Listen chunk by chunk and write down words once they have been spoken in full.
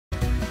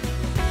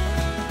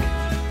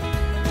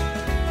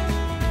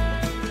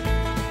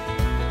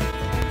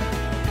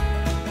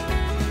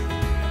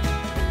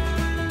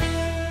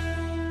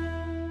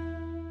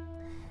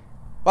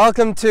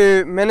Welcome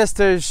to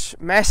Minister's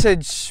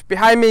Message.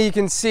 Behind me you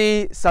can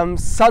see some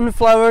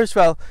sunflowers,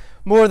 well,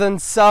 more than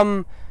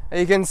some.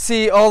 You can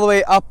see all the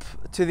way up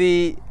to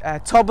the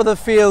top of the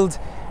field,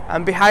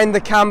 and behind the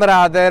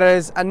camera there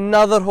is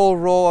another whole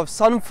row of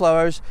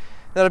sunflowers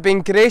that have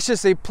been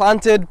graciously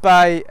planted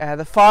by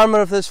the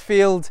farmer of this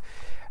field.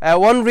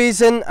 One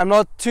reason I'm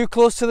not too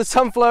close to the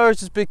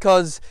sunflowers is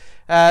because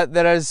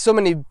there is so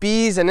many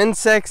bees and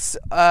insects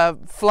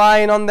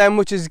flying on them,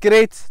 which is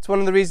great. It's one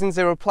of the reasons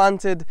they were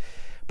planted.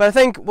 But I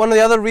think one of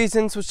the other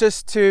reasons was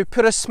just to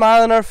put a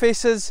smile on our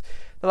faces.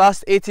 The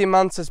last 18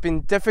 months has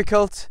been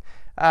difficult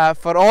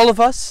for all of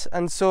us,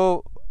 and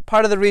so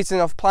part of the reason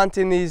of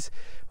planting these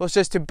was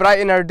just to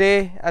brighten our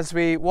day as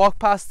we walk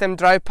past them,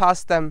 drive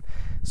past them.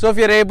 So if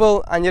you're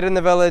able and you're in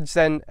the village,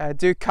 then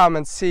do come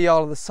and see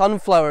all of the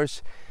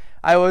sunflowers.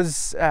 I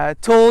was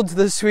told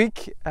this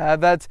week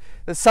that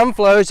the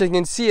sunflowers, you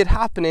can see it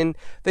happening,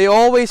 they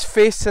always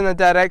face in the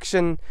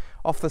direction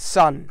of the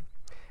sun.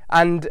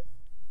 And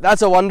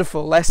that's a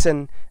wonderful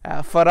lesson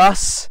for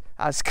us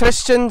as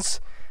Christians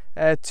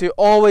to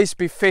always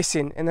be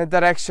facing in the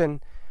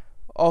direction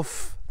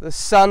of the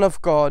Son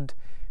of God,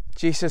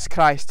 Jesus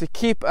Christ, to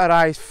keep our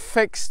eyes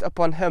fixed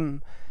upon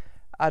Him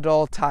at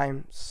all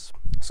times.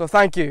 So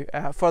thank you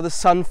for the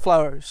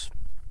sunflowers.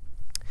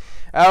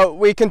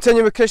 We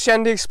continue with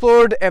Christianity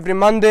Explored every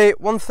Monday,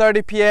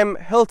 1:30 p.m,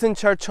 Hilton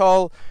Church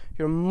Hall.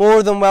 You're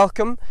more than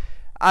welcome.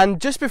 And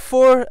just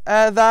before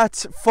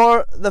that,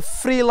 for the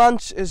free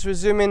lunch is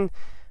resuming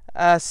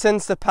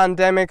since the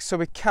pandemic, so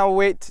we can't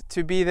wait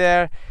to be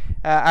there.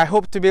 I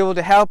hope to be able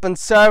to help and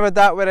serve at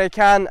that where I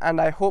can, and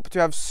I hope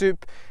to have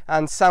soup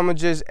and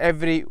sandwiches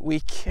every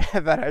week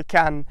that I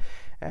can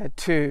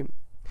too.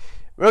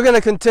 We're going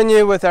to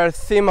continue with our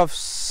theme of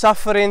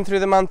suffering through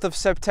the month of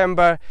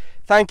September.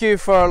 Thank you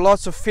for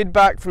lots of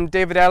feedback from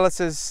David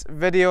Ellis's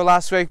video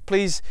last week.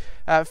 Please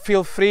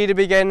feel free to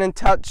be getting in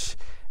touch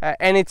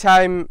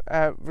anytime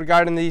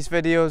regarding these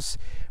videos.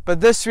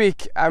 But this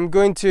week I'm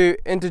going to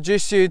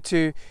introduce you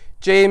to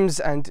James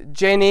and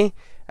Jennie.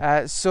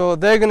 So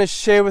they're going to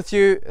share with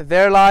you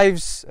their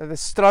lives, the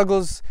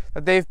struggles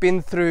that they've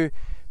been through,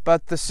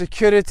 but the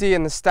security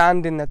and the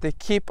standing that they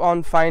keep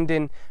on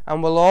finding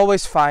and will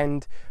always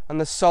find on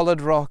the solid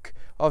rock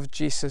of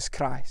Jesus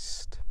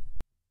Christ.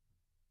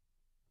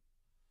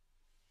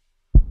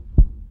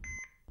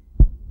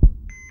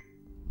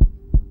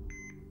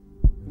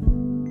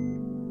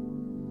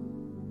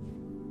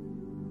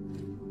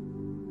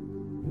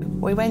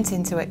 We went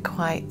into it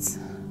quite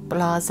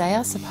blasé,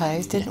 I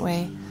suppose, didn't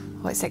we?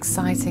 Oh, it's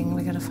exciting.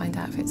 We're going to find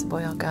out if it's a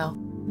boy or girl.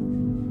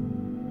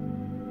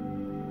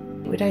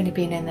 We'd only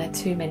been in there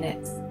 2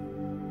 minutes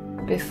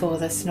before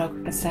the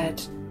sonographer said,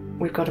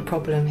 "We've got a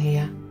problem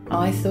here."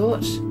 I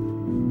thought,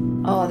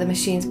 oh, the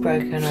machine's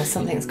broken or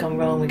something's gone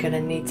wrong. We're going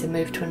to need to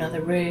move to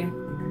another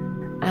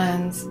room.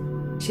 And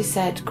she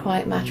said,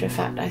 quite matter of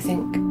fact, "I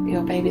think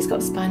your baby's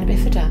got spina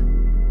bifida."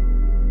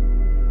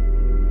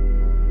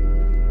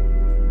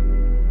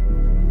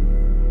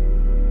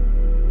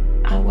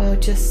 Our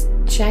world just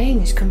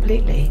changed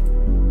completely.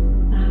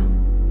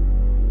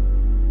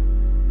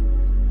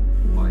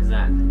 What is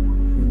that?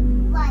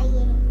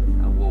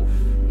 Lion. A wolf.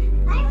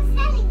 I was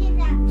telling you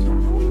that.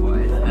 What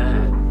is that?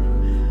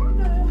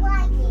 A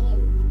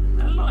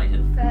lion. A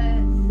lion.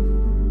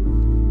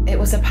 It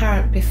was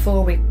apparent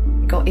before we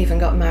even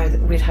got married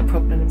that we'd had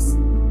problems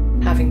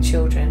having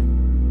children.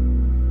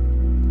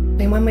 I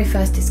mean, when we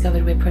first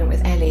discovered we were pregnant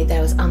with Ellie,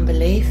 there was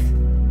unbelief.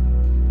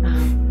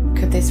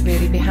 Could this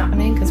really be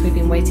happening? Because we've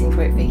been waiting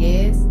for it for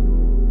years.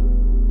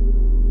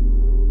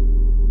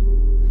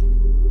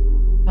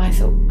 I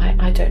thought,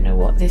 I don't know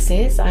what this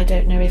is. I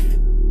don't know if,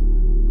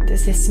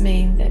 does this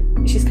mean that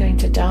she's going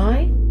to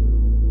die?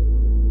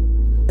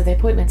 The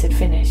appointment had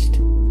finished.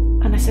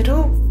 And I said,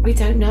 "Oh, we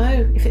don't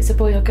know if it's a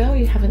boy or girl,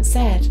 you haven't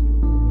said."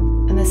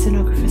 And the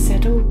sonographer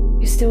said, "Oh,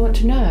 you still want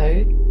to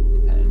know?"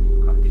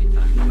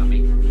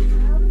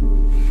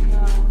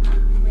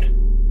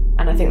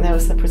 And I think there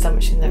was the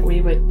presumption that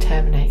we would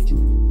terminate.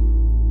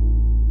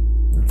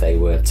 They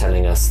were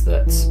telling us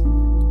that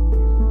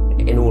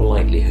in all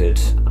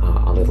likelihood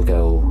our little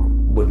girl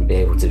wouldn't be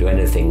able to do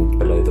anything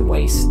below the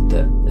waist,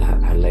 that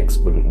her legs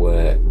wouldn't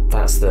work.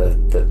 That's the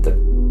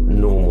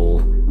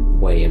normal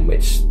way in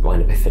which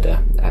spina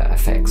bifida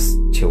affects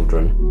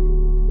children.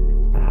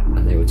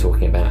 And they were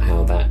talking about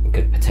how that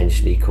could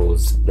potentially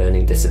cause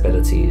learning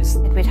disabilities.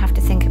 We'd have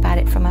to think about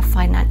it from a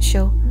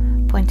financial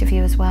point of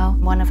view as well.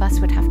 One of us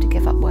would have to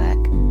give up work.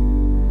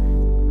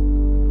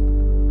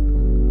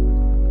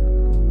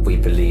 We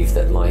believe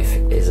that life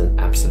is an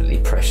absolutely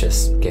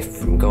precious gift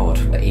from God.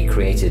 He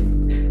created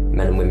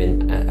men and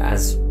women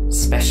as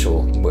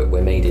special.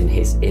 We're made in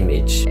His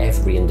image.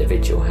 Every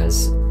individual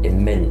has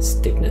immense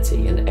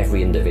dignity and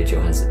every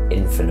individual has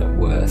infinite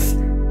worth.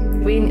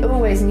 We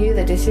always knew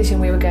the decision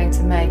we were going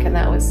to make, and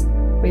that was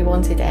we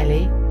wanted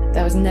Ellie.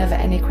 There was never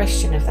any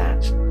question of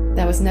that.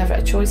 There was never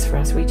a choice for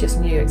us. We just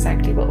knew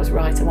exactly what was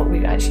right and what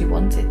we actually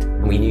wanted.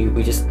 We knew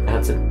we just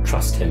had to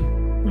trust Him.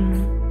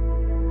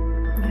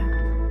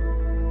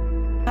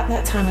 At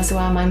that time as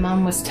well, my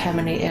mum was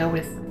terminally ill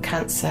with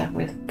cancer,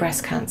 with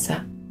breast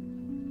cancer,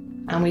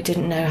 and we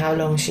didn't know how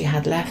long she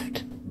had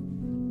left.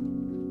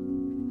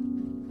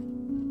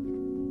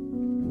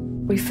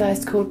 We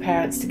first called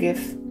parents to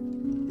give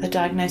the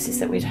diagnosis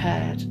that we'd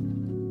heard.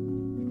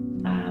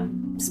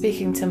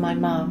 Speaking to my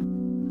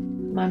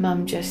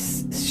mum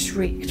just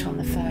shrieked on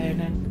the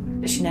phone,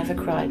 and she never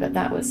cried, but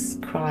that was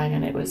crying,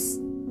 and it was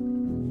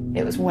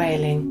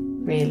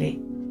wailing,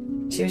 really.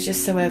 She was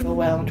just so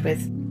overwhelmed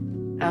with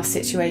our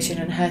situation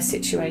and her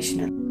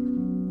situation.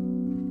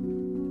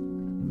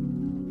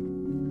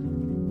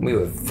 We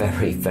were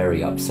very,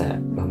 very upset,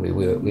 and we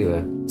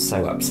were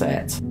so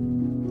upset,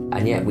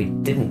 and yet we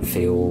didn't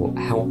feel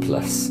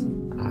helpless.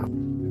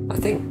 I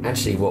think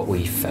actually what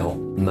we felt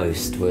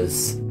most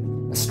was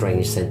a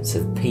strange sense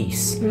of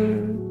peace.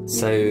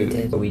 So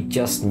we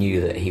just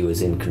knew that he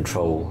was in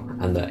control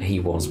and that he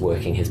was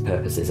working his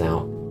purposes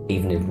out,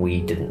 even if we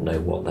didn't know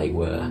what they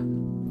were.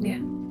 Yeah.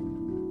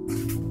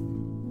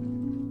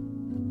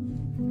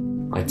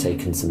 I'd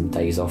taken some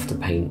days off to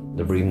paint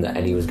the room that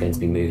Ellie was going to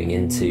be moving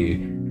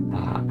into,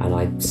 and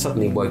I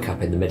suddenly woke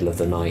up in the middle of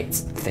the night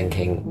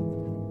thinking,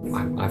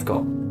 I've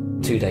got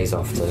 2 days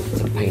off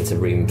to paint a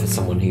room for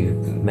someone who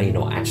may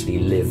not actually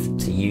live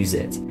to use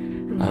it.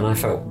 And I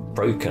felt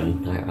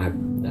broken. I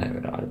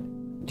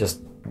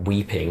just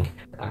weeping.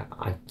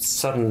 I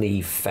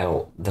suddenly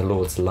felt the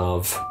Lord's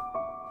love,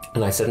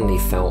 and I suddenly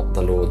felt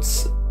the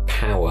Lord's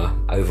power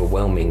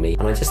overwhelming me,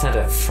 and I just had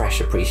a fresh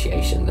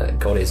appreciation that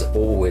God is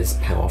always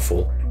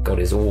powerful, God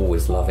is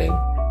always loving,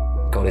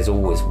 God is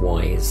always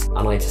wise,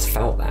 and I just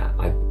felt that.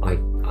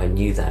 I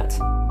knew that.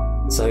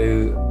 So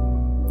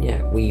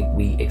yeah,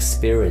 we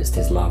experienced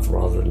his love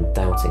rather than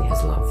doubting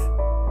his love.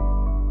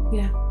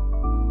 Yeah.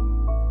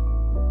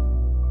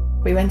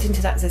 We went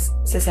into that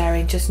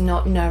cesarean just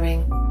not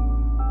knowing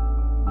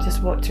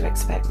just what to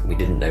expect. We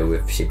didn't know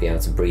if she'd be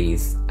able to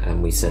breathe,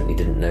 and we certainly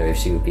didn't know if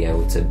she would be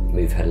able to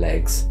move her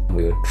legs.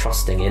 We were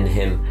trusting in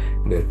him,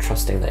 we were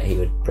trusting that he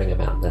would bring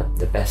about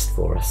the best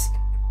for us.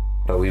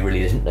 But we really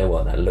didn't know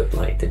what that looked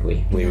like, did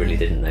we? We really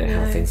didn't know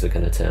how things were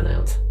going to turn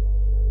out.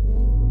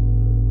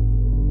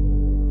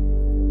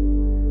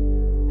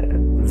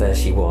 There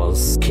she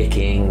was,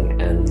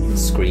 kicking and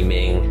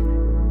screaming.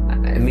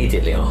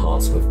 Immediately our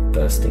hearts were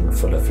bursting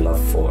full of love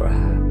for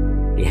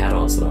her. He had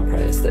answered our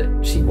prayers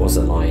that she was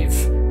alive.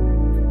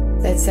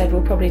 They'd said,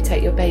 we'll probably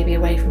take your baby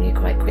away from you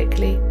quite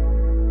quickly.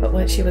 But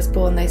once she was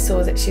born, they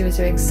saw that she was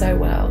doing so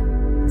well.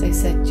 They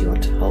said, do you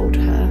want to hold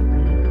her?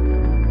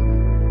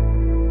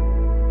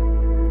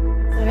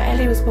 So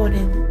Ellie was born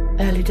in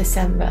early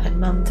December and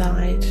Mum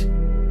died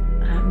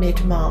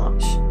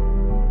mid-March.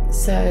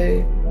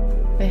 So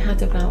they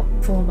had about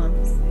 4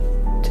 months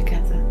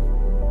together.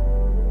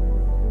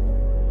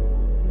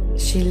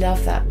 She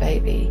loved that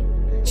baby.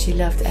 She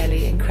loved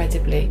Ellie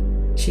incredibly.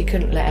 She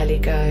couldn't let Ellie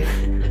go.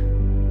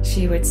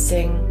 She would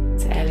sing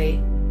to Ellie.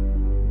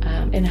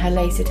 In her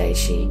later days,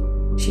 she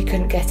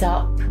couldn't get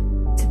up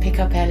to pick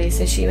up Ellie,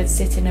 so she would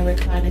sit in a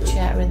recliner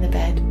chair in the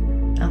bed,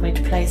 and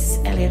we'd place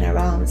Ellie in her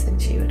arms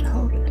and she would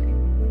hold Ellie.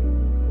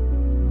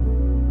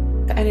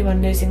 For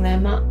anyone losing their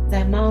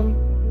mum,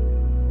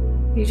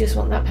 you just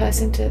want that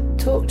person to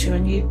talk to,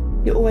 and you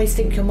always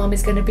think your mum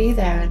is going to be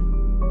there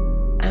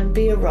and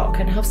be a rock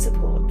and have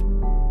support.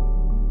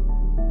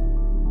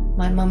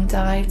 My mum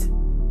died.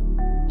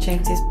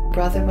 James's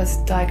brother was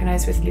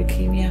diagnosed with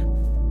leukemia.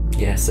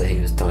 Yeah, so he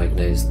was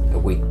diagnosed a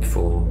week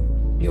before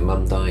your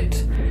mum died,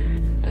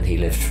 and he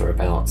lived for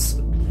about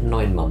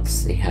 9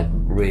 months. He had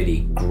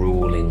really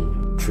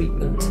gruelling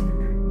treatment,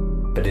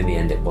 but in the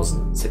end it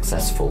wasn't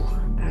successful,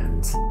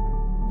 and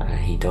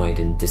he died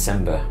in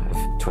December of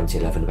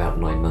 2011, about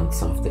 9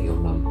 months after your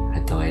mum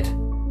had died.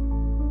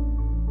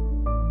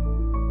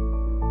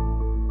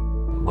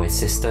 My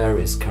sister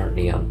is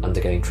currently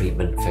undergoing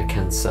treatment for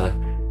cancer.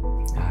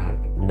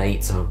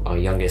 Nate, our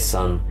youngest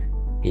son,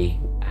 he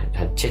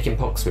had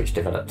chickenpox, which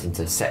developed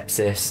into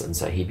sepsis, and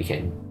so he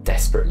became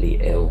desperately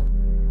ill.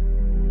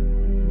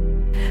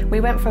 We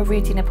went for a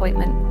routine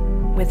appointment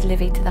with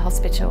Livy to the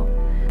hospital.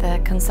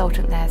 The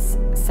consultant there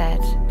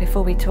said,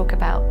 before we talk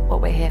about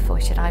what we're here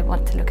for, should I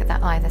want to look at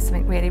that eye? There's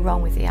something really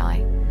wrong with the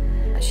eye.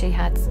 She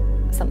had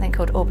something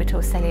called orbital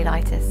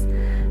cellulitis,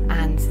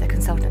 and the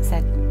consultant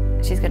said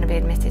she's going to be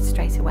admitted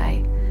straight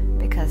away,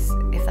 because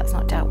if that's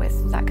not dealt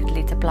with, that could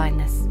lead to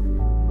blindness.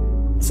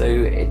 So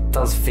it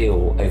does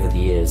feel over the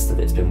years that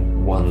it's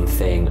been one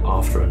thing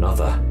after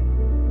another.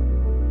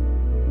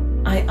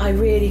 I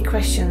really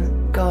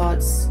question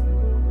God's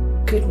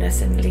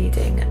goodness and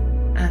leading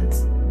and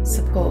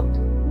support.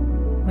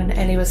 When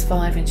Ellie was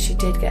 5 and she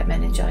did get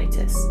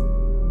meningitis,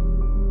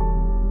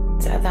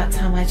 so at that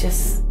time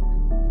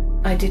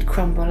I did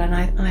crumble, and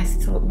I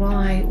thought,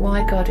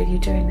 why God are you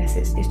doing this?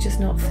 It's just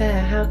not fair.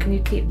 How can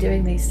you keep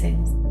doing these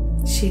things?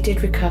 She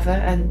did recover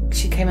and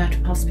she came out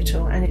of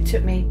hospital, and it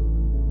took me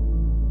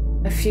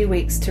a few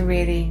weeks to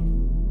really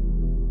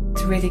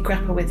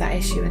grapple with that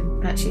issue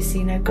and actually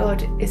see, no,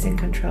 God is in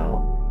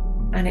control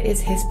and it is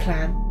his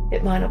plan.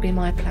 It might not be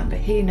my plan, but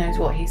he knows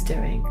what he's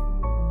doing,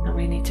 and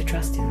we need to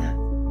trust in that.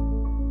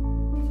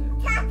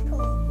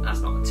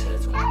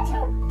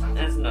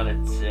 That's not a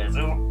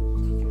turtle.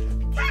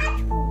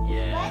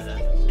 Yeah.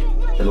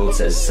 The Lord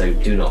says, "So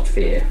do not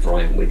fear, for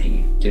I am with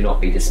you. Do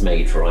not be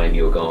dismayed, for I am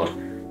your God.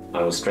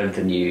 I will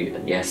strengthen you,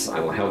 and yes, I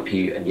will help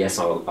you, and yes,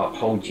 I will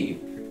uphold you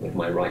with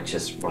my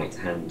righteous right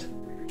hand."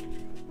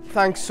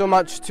 Thanks so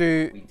much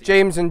to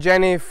James and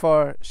Jennie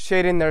for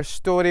sharing their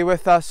story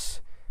with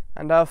us,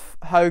 and of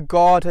how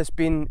God has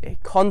been a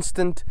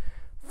constant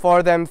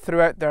for them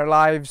throughout their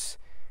lives.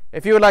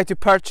 If you would like to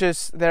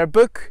purchase their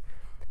book,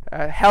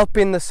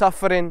 Helping the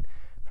Suffering,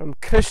 from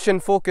Christian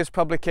Focus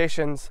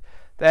Publications,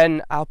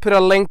 then I'll put a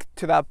link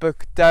to that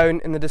book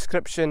down in the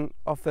description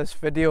of this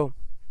video.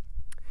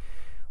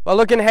 Well,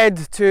 looking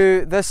ahead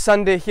to this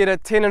Sunday here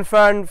at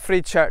Tainanfern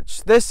Free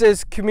Church. This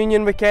is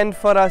communion weekend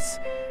for us,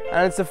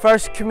 and it's the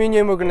first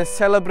communion we're going to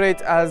celebrate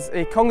as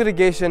a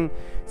congregation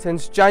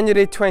since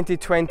January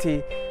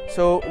 2020.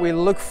 So we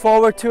look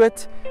forward to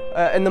it.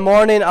 In the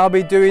morning I'll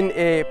be doing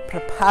a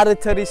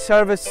preparatory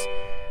service,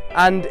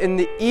 and in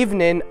the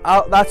evening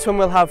that's when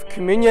we'll have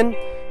communion.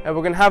 We're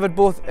going to have it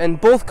in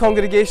both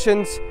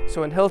congregations,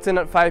 so in Hilton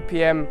at 5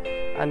 p.m.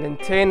 and in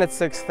Tain at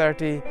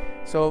 6:30.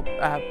 So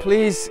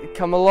please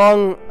come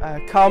along,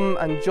 come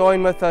and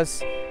join with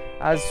us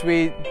as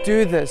we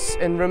do this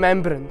in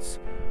remembrance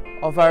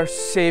of our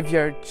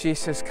Saviour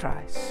Jesus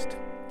Christ.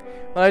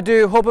 Well, I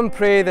do hope and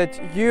pray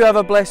that you have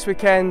a blessed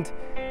weekend,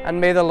 and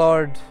may the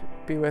Lord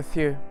be with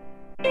you.